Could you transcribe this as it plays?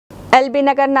LB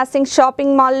Nagar nursing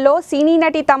shopping మాల్లో సినీ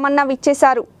నటి తమన్నా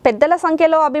విచ్చేశారు. పెద్దల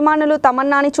సంఖ్యలో అభిమానులు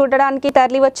తమన్నాని చూడడానికి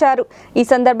తరలివచ్చారు. ఈ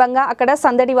సందర్భంగా అక్కడ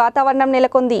సందడి వాతావరణం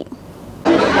నెలకొంది.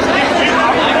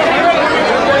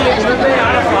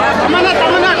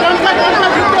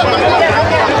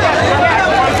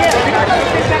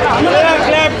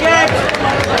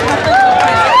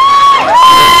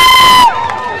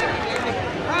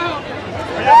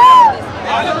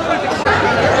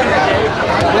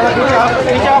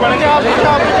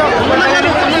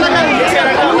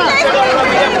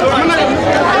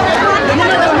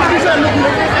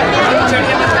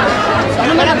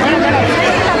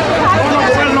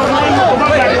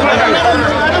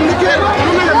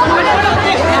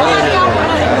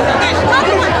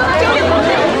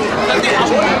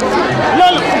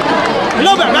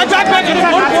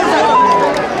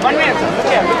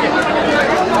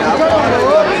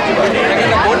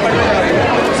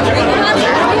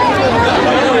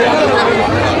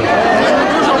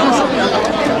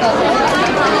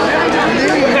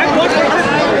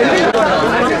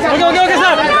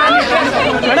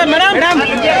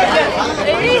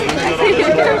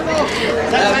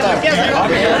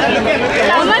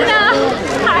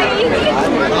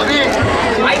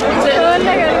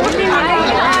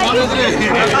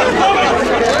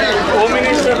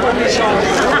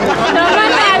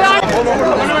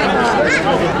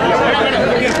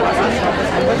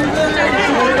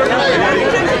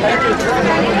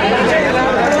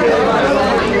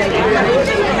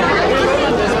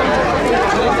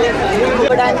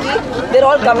 They're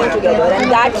all coming together, and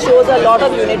that shows a lot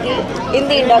of unity in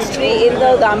the industry, in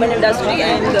the garment industry,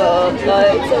 and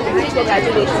it's a huge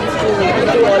congratulations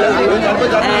to all of you.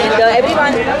 And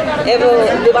everyone,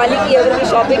 Diwali ki every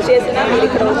shopping chesina mere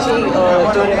ikkada vachi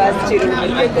Hyderabad chiru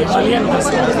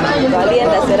Diwali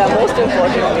and Dasara most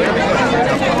important.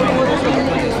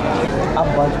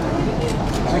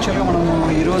 యాక్చువల్గా మనము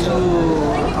ఈరోజు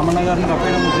తమన్న గారిని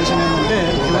రప్పేయడం ఉద్దేశం ఏంటంటే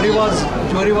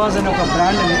జ్యోరివాజ్ అనే ఒక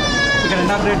బ్రాండ్ని ఇక్కడ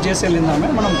ఇనాగ్రేట్ చేసి వెళ్ళిందామే.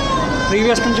 మనం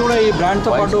ప్రీవియస్ నుంచి కూడా ఈ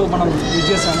బ్రాండ్తో పాటు మనం యూజ్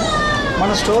చేసాము. మన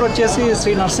స్టోర్ వచ్చేసి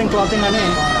శ్రీ నర్సింగ్ క్లాతింగ్ అని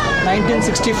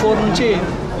 1964 నుంచి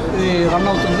ఇది రన్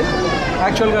అవుతుంది.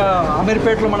 యాక్చువల్గా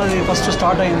అమీర్పేటలో మనది ఫస్ట్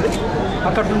స్టార్ట్ అయింది.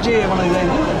 అక్కడి నుంచి మనది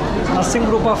ఇదైంది. నర్సింగ్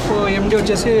గ్రూప్ ఆఫ్ ఎండి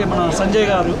వచ్చేసి మన సంజయ్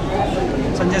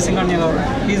సింఘానియా గారు.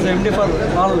 Is the MD for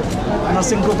all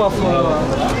nursing group of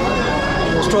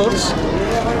stores.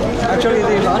 Actually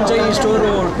ఇది లాంచ్ అయ్యి ఈ స్టోర్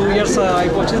 2 years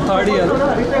అయిపోయింది, 3rd year.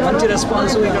 మంచి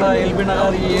రెస్పాన్స్ ఇక్కడ ఎల్బీ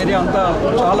నగర్ ఈ ఏరియా అంతా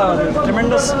చాలా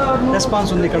ట్రిమెండస్ రెస్పాన్స్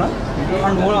ఉంది ఇక్కడ.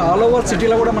 అండ్ ఆల్ ఓవర్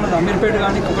సిటీలో కూడా మనది అమీర్పేట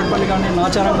కానీ, కుకట్పల్లి కానీ,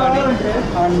 నాచారం కానీ,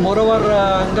 అండ్ మోర్ ఓవర్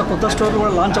ఇంకా కొత్త స్టోర్లు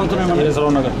కూడా లాంచ్ అవుతున్నాయి. మన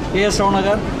ఏఎస్ రావు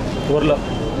నగర్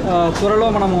త్వరలో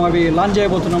మనము అవి లాంచ్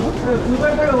చేయబోతున్నాము.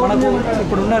 మనకు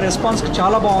ఇప్పుడున్న రెస్పాన్స్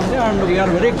చాలా బాగుంది. అండ్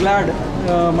వీఆర్ వెరీ గ్లాడ్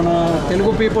మన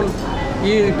తెలుగు పీపుల్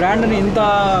ఈ బ్రాండ్ని ఇంత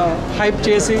హైప్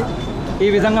చేసి ఈ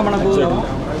విధంగా మనకు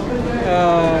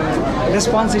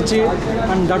రెస్పాన్స్ ఇచ్చి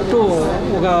అండ్ దట్టు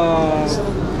ఒక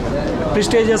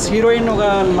ప్రిస్టేజియస్ హీరోయిన్ ఒక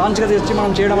లాంచ్గా తెచ్చి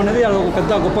మనం చేయడం అనేది అది ఒక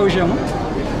పెద్ద గొప్ప విషయం.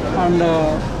 And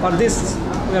for this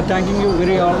we are thanking you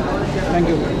very all. Thank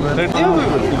you.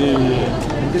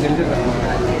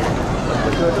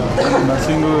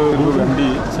 Nursing group ఎండి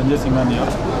సంజయ్ సింఘానియా.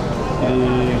 ఇది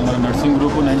మన నర్సింగ్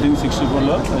గ్రూప్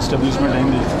 1964లో ఎస్టాబ్లిష్మెంట్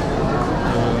అయింది.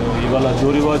 ఇవాళ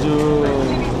జ్యోరివాజు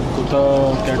కొత్త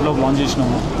కేటలాగ్ లాంచ్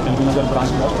చేసినాము ఎల్బీ నగర్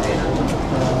బ్రాంచ్లో.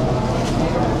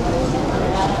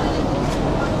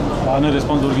 బాగానే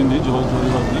రెస్పాన్స్ దొరికింది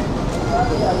జ్యోరివాజ్ని.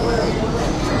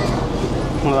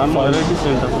 మన దాంట్లో వెరైటీస్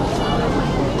ఏంటంటే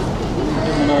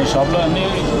మన షాప్లో అన్ని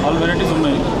ఆల్ వెరైటీస్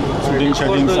ఉన్నాయి. షూటింగ్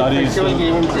షర్టింగ్ సారీస్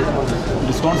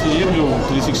డిస్కౌంట్స్ ఏం లేవు.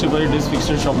 365 days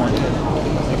ఫిక్స్డ్ షాప్ మాట.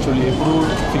 యాక్చువల్లీ ఎప్పుడు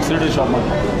ఫిక్స్డ్ షాప్ మాట.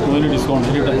 Only discount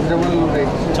any time.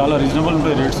 చాలా రీజనబుల్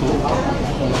ఉంటాయి రేట్స్.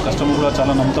 కస్టమర్ కూడా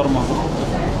చాలా నమ్ముతారు మాకు.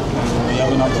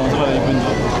 54 సంవత్సరాలు అయిపోయింది.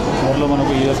 త్వరలో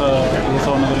మనకు ఏఎస్ఆర్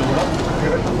నగర్లో కూడా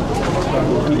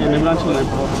ఎన్ని బ్రాంచ్లు ఉన్నాయి?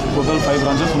 టోటల్ 5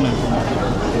 branches ఉన్నాయి.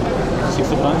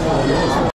 6th branch